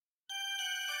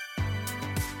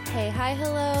Hey, hi,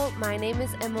 hello. My name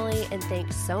is Emily, and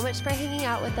thanks so much for hanging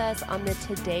out with us on the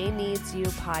Today Needs You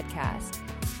podcast.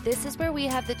 This is where we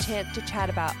have the chance to chat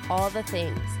about all the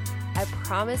things. I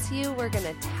promise you we're going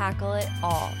to tackle it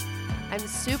all. I'm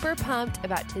super pumped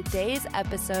about today's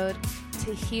episode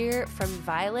to hear from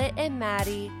Violet and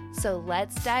Maddie, so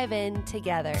let's dive in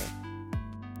together.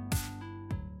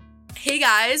 Hey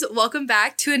guys, welcome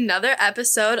back to another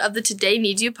episode of the Today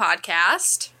Needs You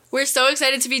podcast. We're so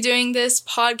excited to be doing this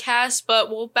podcast, but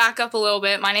we'll back up a little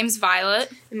bit. My name's Violet.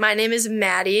 My name is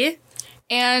Maddie.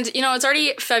 And, it's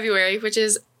already February, which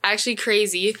is actually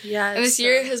crazy. Yeah. And this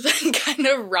year has been kind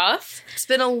of rough. It's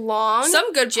been a long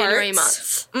Some good January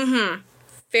parts. month. Mm-hmm.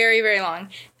 Very, very long.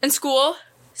 And school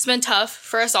has been tough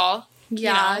for us all.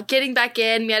 Yeah, getting back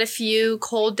in. We had a few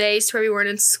cold days where we weren't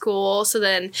in school, so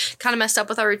then kind of messed up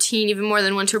with our routine even more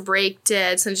than winter break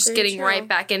did. So just getting right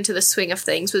back into the swing of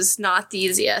things was not the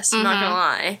easiest. I'm not going to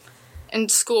lie. And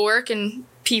schoolwork and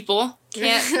people.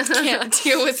 Can't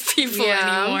deal with people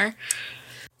anymore.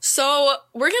 So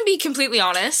we're going to be completely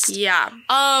honest. Yeah.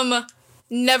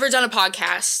 Never done a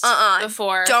podcast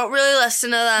before. Don't really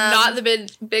listen to them. Not the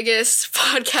biggest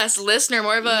podcast listener,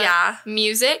 more of a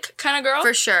music kind of girl.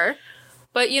 For sure.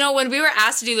 But, when we were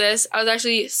asked to do this, I was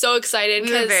actually so excited.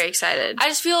 We were very excited. I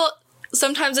just feel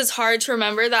sometimes it's hard to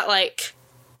remember that,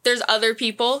 there's other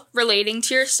people relating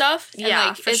to your stuff.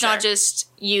 And, it's not just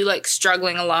you,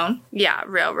 struggling alone. Yeah,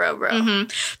 real. Mm-hmm.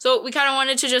 So we kind of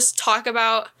wanted to just talk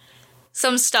about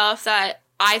some stuff that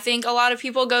I think a lot of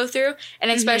people go through,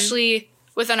 and especially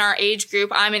within our age group.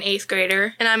 I'm an 8th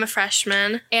grader. And I'm a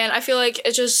freshman. And I feel like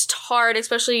it's just hard,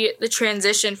 especially the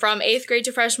transition from 8th grade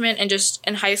to freshman and just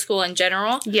in high school in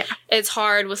general. Yeah. It's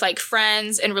hard with,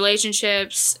 friends and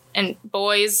relationships and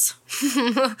boys.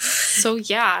 So,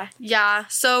 yeah. Yeah.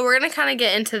 So we're going to kind of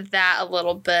get into that a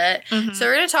little bit. Mm-hmm. So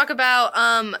we're going to talk about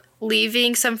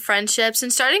leaving some friendships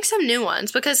and starting some new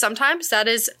ones, because sometimes that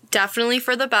is definitely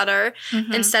for the better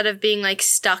instead of being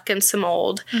stuck in some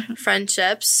old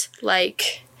friendships.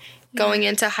 Going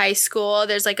into high school,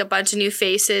 there's a bunch of new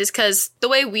faces, because the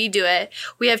way we do it,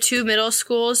 we have 2 middle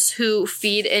schools who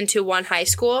feed into 1 high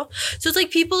school. So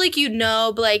it's people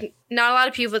but not a lot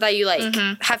of people that you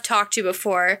have talked to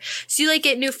before. So you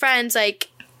get new friends,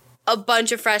 a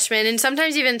bunch of freshmen, and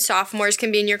sometimes even sophomores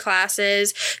can be in your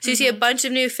classes. So you see a bunch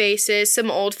of new faces,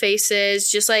 some old faces,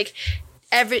 just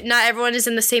not everyone is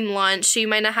in the same lunch, so you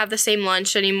might not have the same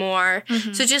lunch anymore.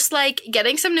 So just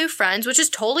getting some new friends, which is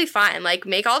totally fine.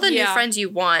 Make all the new friends you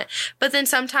want. But then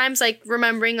sometimes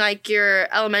remembering your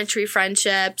elementary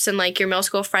friendships and your middle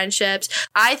school friendships.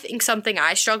 I think something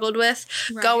I struggled with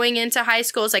going into high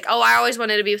school is I always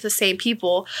wanted to be with the same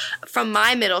people from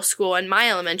my middle school and my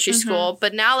elementary school.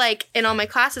 But now in all my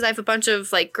classes, I have a bunch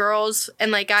of girls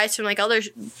and guys from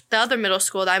the other middle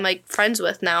school that I'm friends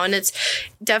with now, and it's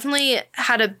definitely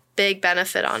had a big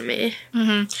benefit on me.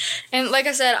 And like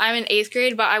I said, I'm in 8th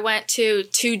grade, but I went to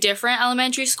 2 different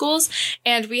elementary schools,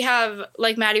 and we have,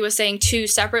 like Maddie was saying, 2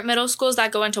 separate middle schools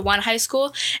that go into 1 high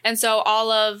school. And so all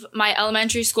of my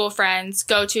elementary school friends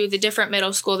go to the different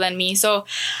middle school than me. So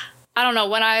I don't know,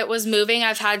 when I was moving,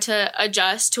 I've had to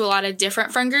adjust to a lot of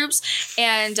different friend groups,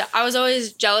 and I was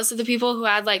always jealous of the people who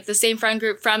had the same friend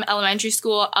group from elementary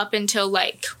school up until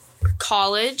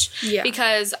college,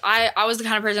 because I was the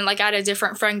kind of person I had a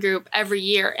different friend group every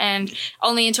year, and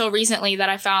only until recently that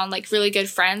I found really good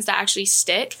friends that actually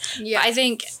stick. But I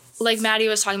think Maddie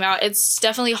was talking about, it's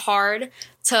definitely hard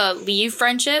to leave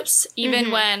friendships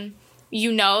even when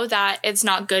you know that it's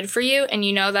not good for you and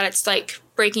you know that it's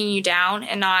breaking you down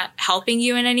and not helping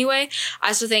you in any way.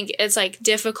 I still think it's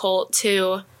difficult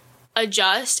to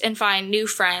adjust and find new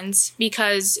friends,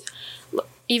 because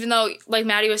even though,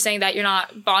 Maddie was saying, that you're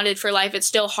not bonded for life, it's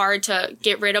still hard to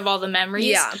get rid of all the memories.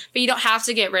 Yeah. But you don't have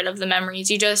to get rid of the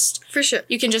memories. You just... For sure.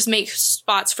 You can just make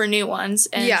spots for new ones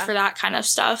and for that kind of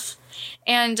stuff.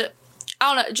 And,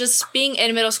 I don't know, just being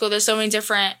in middle school, there's so many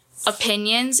different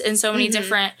opinions and so many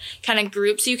different kind of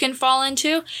groups you can fall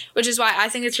into, which is why I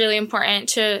think it's really important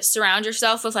to surround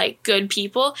yourself with, good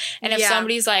people. And if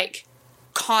somebody's,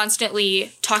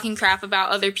 constantly talking crap about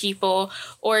other people,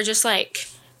 or just,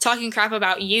 talking crap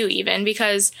about you even,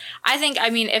 because I think,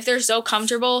 if they're so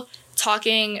comfortable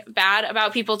talking bad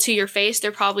about people to your face,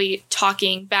 they're probably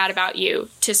talking bad about you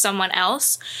to someone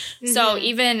else. So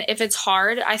even if it's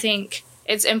hard, I think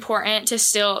it's important to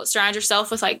still surround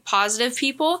yourself with positive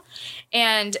people.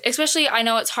 And especially, I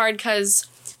know it's hard because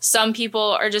some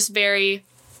people are just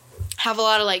have a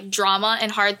lot of drama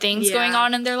and hard things going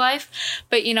on in their life.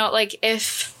 But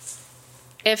if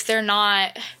they're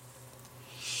not,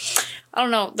 I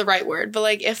don't know the right word,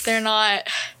 but if they're not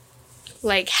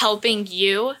like helping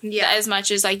you as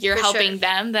much as like you're helping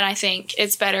them, then I think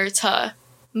it's better to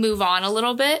move on a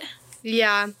little bit.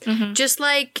 Yeah. Just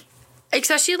like,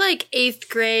 especially like 8th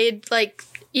grade, like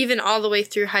even all the way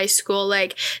through high school,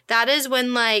 like that is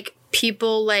when like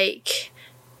people like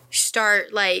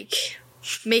start like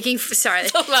making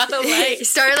start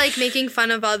like making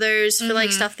fun of others for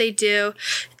like stuff they do.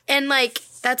 And like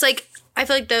that's like, I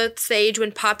feel like that's the age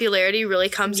when popularity really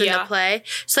comes into play.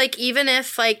 So like even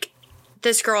if like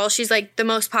this girl, she's like the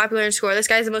most popular in school, this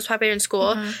guy's the most popular in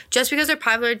school, just because they're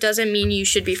popular doesn't mean you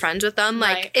should be friends with them.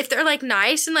 Like if they're like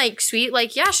nice and like sweet,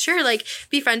 like yeah, sure, like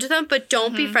be friends with them, but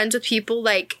don't be friends with people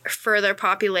like for their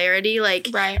popularity. Like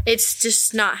it's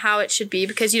just not how it should be,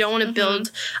 because you don't want to build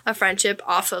a friendship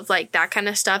off of like that kind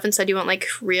of stuff. Instead you want like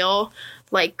real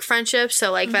like friendships.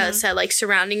 So like Violet said, like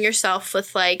surrounding yourself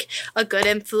with like a good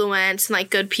influence and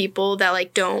like good people that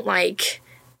like don't like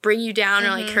bring you down or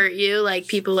like hurt you, like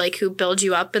people like who build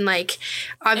you up, and like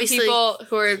obviously and people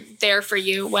who are there for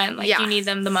you when like you need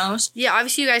them the most. Yeah,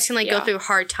 obviously you guys can like go through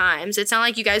hard times. It's not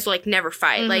like you guys will like never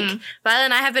fight. Like Violet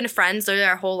and I have been friends literally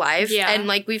our whole life, and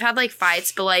like we've had like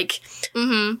fights, but like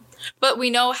but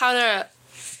we know how to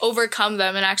overcome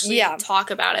them and actually talk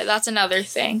about it. That's another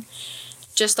thing,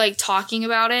 just like talking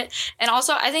about it. And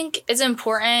also I think it's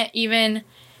important, even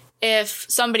if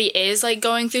somebody is like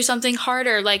going through something hard,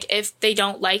 or like if they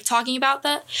don't like talking about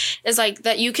that, is like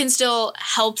that you can still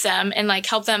help them and like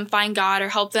help them find God or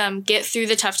help them get through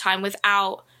the tough time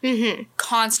without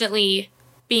constantly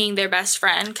being their best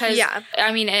friend. Because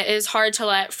I mean, it is hard to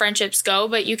let friendships go,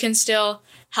 but you can still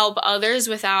help others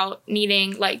without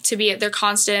needing like to be at their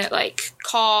constant like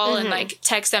call and like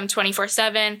text them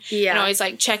 24/7 and always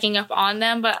like checking up on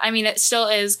them. But I mean, it still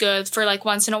is good for like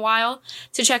once in a while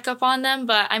to check up on them.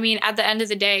 But I mean, at the end of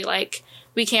the day, like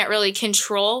we can't really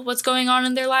control what's going on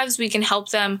in their lives. We can help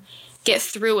them get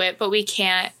through it, but we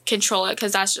can't control it,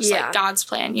 because that's just like God's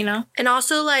plan, you know? And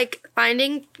also like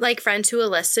finding like friends who will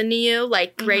listen to you,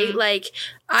 like great. Like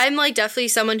I'm like definitely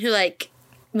someone who like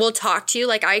will talk to you.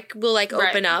 Like I will like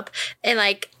open up, and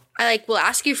like I like will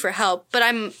ask you for help, but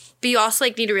you also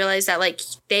like need to realize that like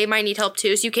they might need help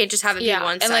too, so you can't just have it be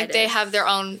one-sided. And like they have their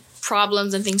own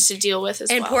problems and things to deal with as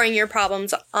well. And pouring your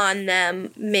problems on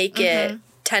them make it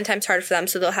 10 times harder for them,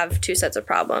 so they'll have 2 sets of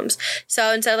problems.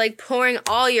 So instead of like pouring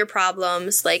all your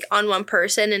problems like on one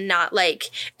person and not like,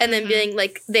 and then being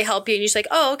like they help you and you're just like,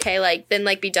 oh okay, like then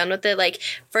like be done with it. Like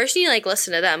first you need to like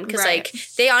listen to them, because like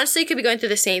they honestly could be going through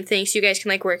the same thing, so you guys can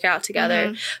like work out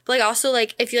together. But like also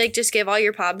like if you like just give all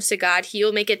your problems to God, he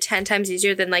will make it 10 times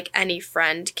easier than like any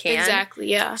friend can. Exactly.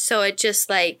 Yeah. So it just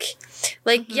like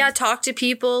talk to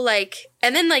people, like,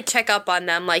 and then like check up on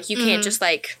them. Like you can't just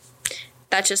like,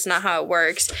 that's just not how it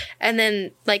works. And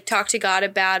then like talk to God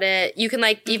about it. You can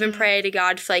like even pray to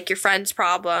God for like your friends'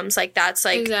 problems. Like that's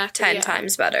like 10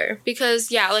 times better. Because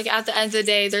like at the end of the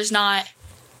day, there's not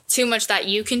too much that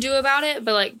you can do about it,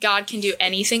 but like God can do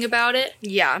anything about it.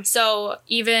 Yeah. So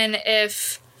even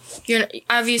if you're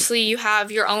obviously you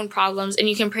have your own problems and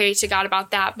you can pray to God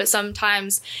about that, but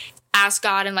sometimes ask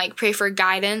God and like pray for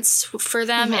guidance for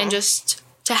them and just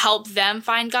to help them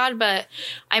find God. But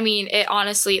I mean, it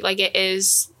honestly, like it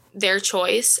is their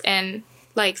choice, and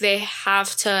like they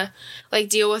have to like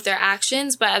deal with their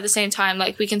actions, but at the same time,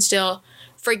 like we can still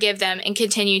forgive them and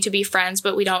continue to be friends,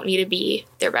 but we don't need to be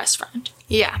their best friend.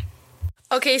 Yeah.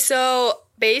 Okay, so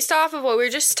based off of what we were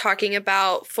just talking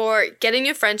about, for getting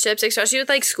new friendships, especially with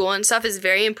like school and stuff, is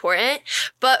very important.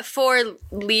 But for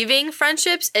leaving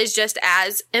friendships is just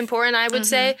as important, I would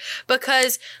say,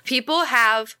 because people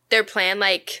have their plan.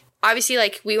 Like obviously,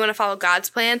 like we want to follow God's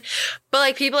plan, but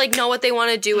like people like know what they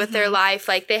want to do with their life.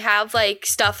 Like they have like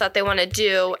stuff that they want to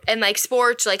do, and like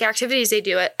sports, like activities they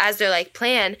do it as their like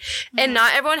plan. And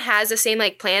not everyone has the same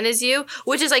like plan as you,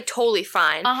 which is like totally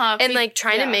fine. And like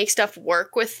trying to make stuff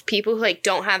work with people who like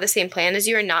don't have the same plan as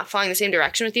you or not following the same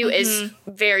direction with you is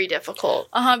very difficult.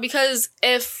 Because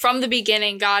if from the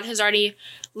beginning God has already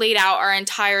laid out our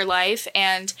entire life,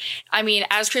 and I mean,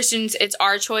 as Christians, it's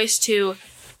our choice to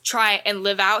try and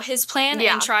live out his plan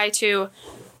and try to,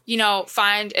 you know,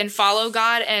 find and follow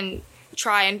God and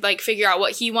try and like figure out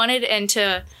what he wanted and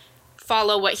to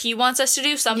follow what he wants us to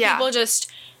do. Some people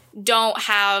just don't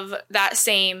have that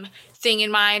same thing in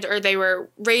mind, or they were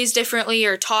raised differently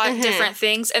or taught different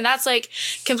things. And that's like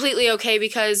completely okay,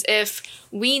 because if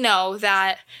we know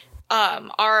that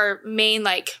our main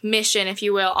like mission, if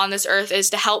you will, on this earth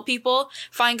is to help people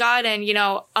find God and, you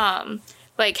know,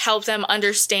 like help them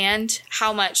understand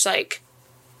how much like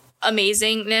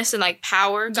amazingness and like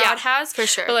power God has. For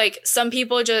sure. But like some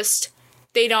people just,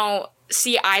 they don't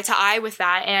see eye to eye with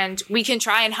that, and we can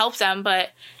try and help them,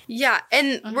 but yeah,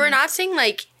 and we're not saying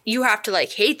like you have to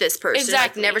like hate this person,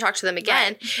 exactly, like never talk to them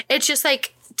again. Right. It's just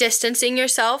like distancing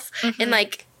yourself and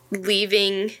like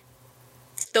leaving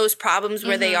those problems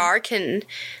where they are can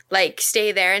like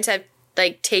stay there instead of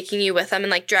like taking you with them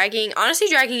and like dragging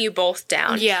you both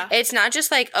down. Yeah, it's not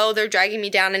just like, oh, they're dragging me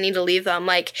down, I need to leave them.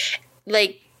 Like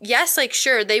yes, like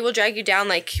sure they will drag you down,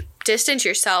 like distance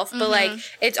yourself, but like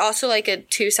it's also like a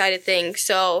two-sided thing.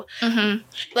 So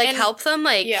like and help them,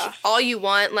 like all you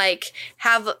want, like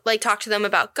have like talk to them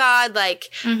about God,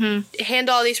 like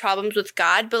handle all these problems with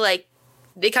God, but like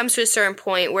it comes to a certain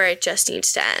point where it just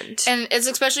needs to end. And it's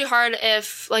especially hard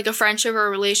if like a friendship or a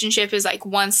relationship is like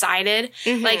one-sided.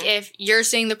 Like if you're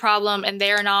seeing the problem and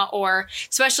they're not, or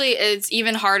especially it's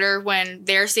even harder when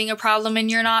they're seeing a problem and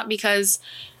you're not, because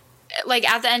like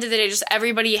at the end of the day, just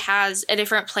everybody has a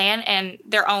different plan and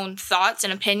their own thoughts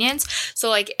and opinions. So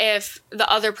like if the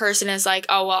other person is like,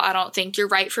 oh, well, I don't think you're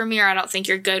right for me, or I don't think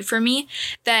you're good for me,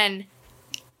 then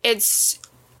it's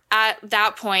at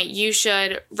that point you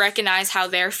should recognize how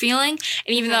they're feeling.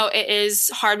 And even though it is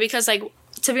hard, because like,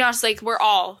 to be honest, like we're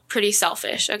all pretty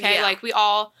selfish. Okay. Like we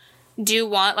all do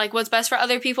want like what's best for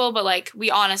other people, but like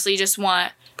we honestly just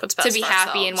want to be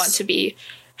happy and want to be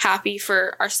happy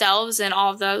for ourselves and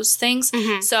all of those things.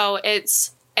 So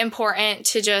it's important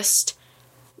to just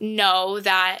know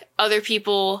that other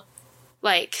people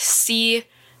like see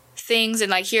things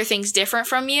and like hear things different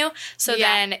from you. So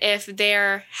then if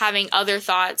they're having other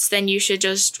thoughts, then you should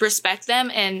just respect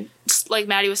them and, like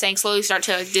Maddie was saying, slowly start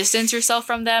to like, distance yourself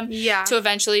from them to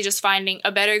eventually just finding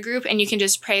a better group. And you can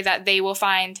just pray that they will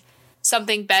find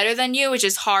something better than you, which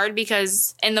is hard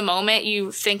because in the moment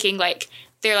you thinking like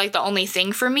they're like the only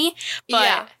thing for me,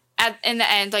 but in the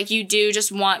end, like you do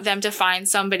just want them to find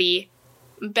somebody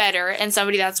better and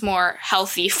somebody that's more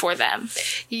healthy for them.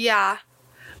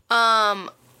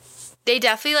 They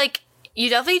definitely like, you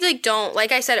definitely like don't,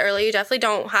 like I said earlier, you definitely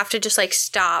don't have to just like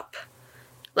stop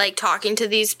like talking to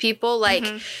these people. Like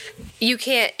you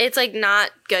can't, it's like not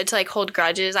good to like hold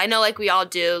grudges. I know like we all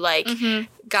do, like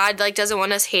God like doesn't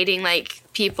want us hating like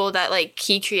people that like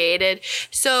he created.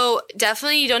 So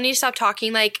definitely you don't need to stop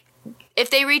talking. Like if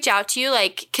they reach out to you,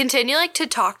 like continue like to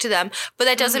talk to them, but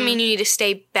that doesn't mean you need to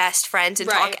stay best friends and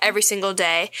talk every single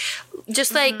day.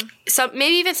 Just like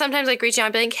maybe even sometimes like reaching out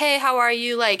and being like, hey, how are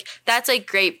you? Like that's like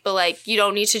great, but like you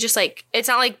don't need to just like, it's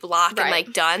not like block and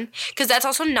like done, because that's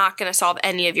also not going to solve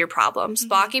any of your problems.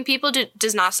 Blocking people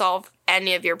does not solve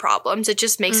any of your problems. It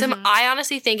just makes them, I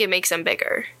honestly think it makes them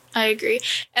bigger. I agree.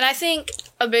 And I think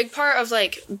a big part of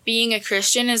like being a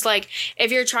Christian is like if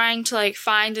you're trying to like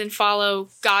find and follow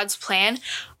God's plan,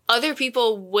 other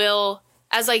people will,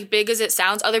 as like big as it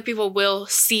sounds, other people will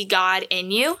see God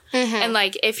in you. And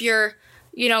like if you're,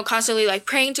 you know, constantly like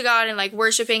praying to God and like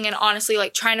worshiping and honestly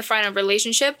like trying to find a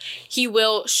relationship, he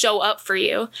will show up for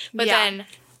you. But then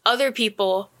other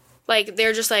people, like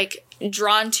they're just like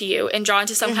drawn to you and drawn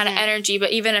to some kind of energy,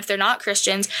 but even if they're not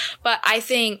Christians. But I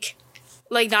think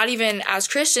like not even as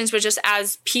Christians, but just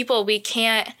as people, we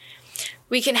can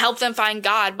help them find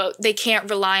God, but they can't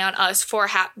rely on us for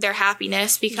their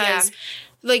happiness, because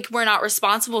like we're not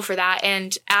responsible for that.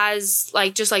 And as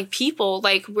like just like people,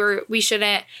 like we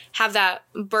shouldn't have that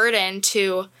burden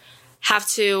to have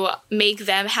to make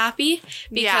them happy,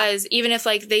 because even if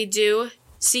like they do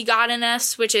see God in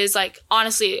us, which is like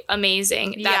honestly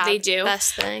amazing that they do,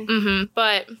 best thing.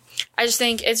 But I just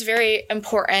think it's very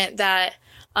important that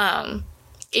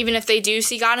even if they do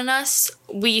see God in us,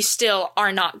 we still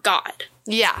are not God.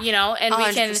 You know, and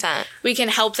 100%. we can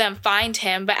help them find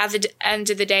him, but at the end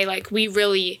of the day, like we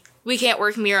can't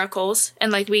work miracles,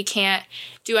 and like we can't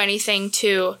do anything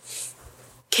to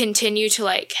continue to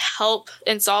like help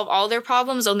and solve all their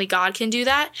problems. Only God can do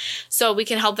that. So we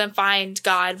can help them find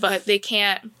God, but they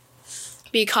can't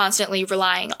be constantly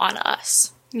relying on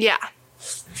us.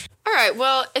 All right.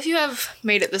 Well, if you have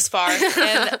made it this far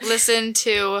and listened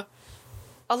to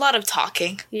a lot of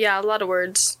talking. A lot of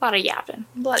words. A lot of yapping.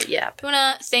 A lot of yap. We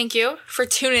want to thank you for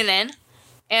tuning in.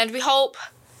 And we hope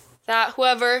that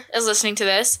whoever is listening to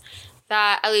this,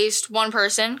 that at least one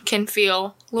person can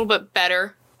feel a little bit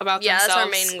better about themselves. Yeah, that's our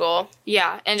main goal.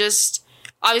 Yeah, and just,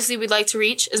 obviously we'd like to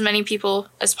reach as many people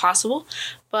as possible,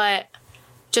 but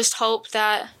just hope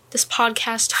that this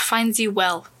podcast finds you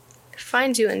well.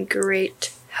 Finds you in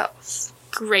great health.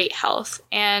 Great health.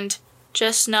 And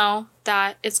just know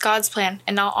that it's God's plan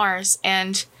and not ours.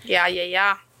 And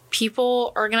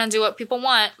people are going to do what people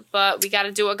want, but we got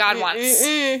to do what God wants.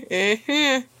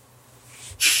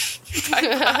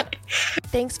 Bye-bye.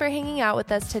 Thanks for hanging out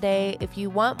with us today. If you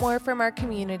want more from our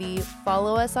community,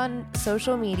 follow us on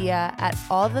social media at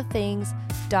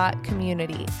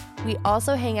allthethings.community. We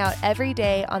also hang out every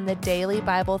day on the Daily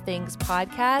Bible Things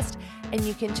podcast, and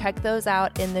you can check those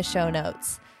out in the show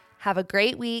notes. Have a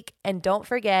great week, and don't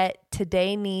forget,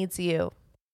 today needs you.